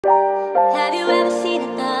Have you ever seen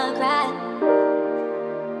a thug cry?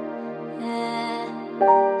 Yeah.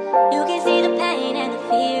 You can see the pain and the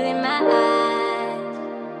fear in my eyes.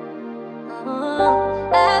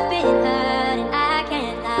 Oh, I've been hurt and I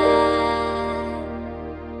can't lie,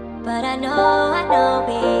 but I know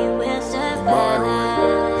we will survive.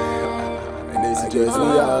 And they suggest we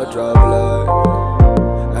all draw blood.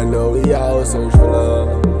 I know we all search for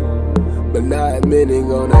love, but not many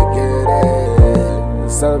gonna get it.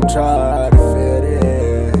 Some try to fit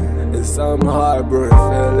in, and some harbor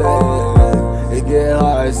feelings. It get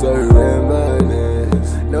hard, so you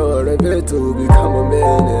reminisce. Know the bit to become a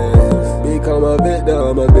menace. Become a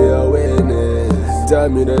victim, or be a witness. Tell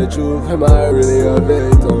me the truth, am I really a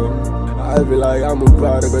victim? I feel like I'm a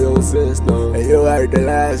product of your system. And you heard the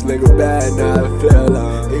last nigga bad, now I feel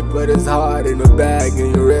him. He put his heart in the bag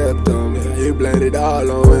and you ripped him. You blamed it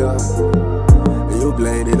all on him. You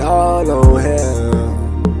blamed it all on him.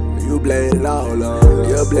 You blame it all on,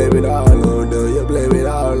 you blame it all on them, you blame it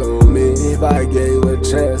all on me. If I gave you a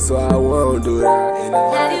chance, so I won't do that.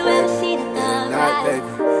 Have you ever seen a thug cry? Baby,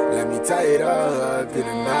 let me tie it up in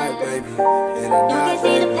the night, baby. In the You night, can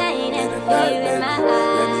see the baby. pain and the fear in my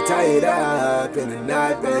eyes. Let me tie it up in the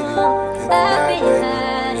night, baby. In the I've night, been baby.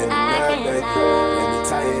 hurt In and the I night, can't baby. lie, Let me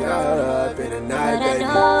tie it up in the night, but I baby.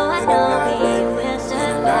 know In the night, we baby. will In the night,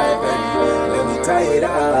 survive. baby. Let me tie it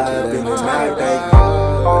up in the night, baby.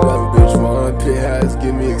 I love a bitch for Armpit has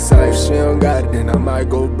give me excited. She don't got it, then I might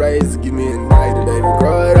go brazen, give me ignited. Baby,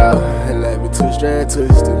 grow it out and let me twist and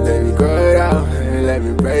twist it. Baby, grow it out and let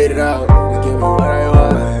me braid it out. And give me what I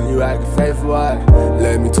want, you acting faithful, why?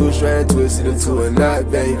 Let me twist and twist it into a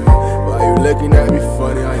knot, baby. Why you looking at me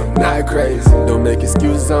funny? I am not crazy. Don't make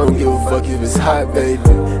excuses, I don't give a fuck if it's hot, baby.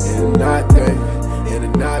 In a knot, baby. In a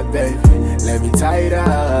knot, baby. Let me tie it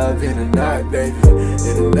up in a knot, baby.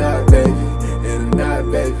 In a knot, baby. In a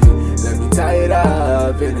knot, baby. Let me tie it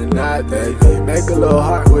up in a knot, baby. Make a little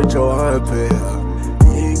heart with your armpit.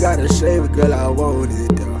 You ain't gotta shave it, girl, I want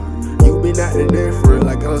it, though. You been acting different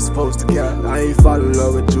like I'm supposed to care. I ain't fall in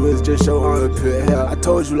love with you, it's just your armpit hair. I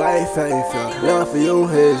told you life ain't fair, love for you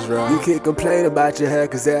is real. You can't complain about your hair,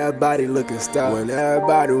 cause everybody looking style. When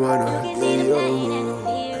everybody wanna be you,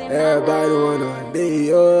 everybody wanna be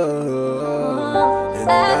you. In a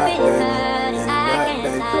knot, baby. In a knot,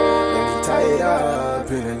 baby. Let me tie it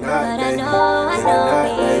up in a knot, baby. In a knot,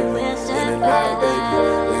 baby. In a knot, baby.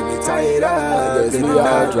 Let me tie it up in a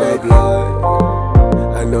knot, baby.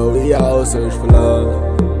 I know we all search for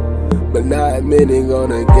love, but not many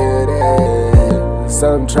gonna get it.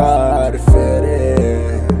 Some try to fit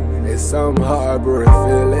in, and some harbor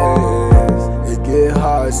feelings. It get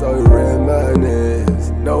hard, so you reminisce.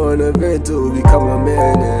 Knowing the event to become a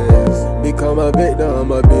menace. Become a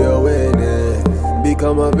victim, or be a witness.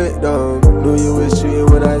 Become a victim. Knew you was cheating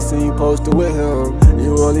when I seen you posted with him.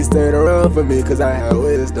 You only stayed around for me cause I had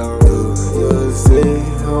wisdom. You see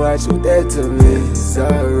what you did to me.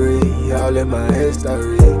 Sorry, all in my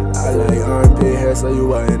history. I like armpit hair, so you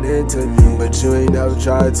wasn't into me. But you ain't never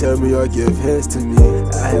tried to tell me or give hints to me.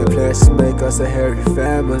 I had plans to make us a hairy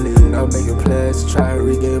family. I'm making plans to try and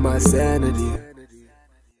regain my sanity.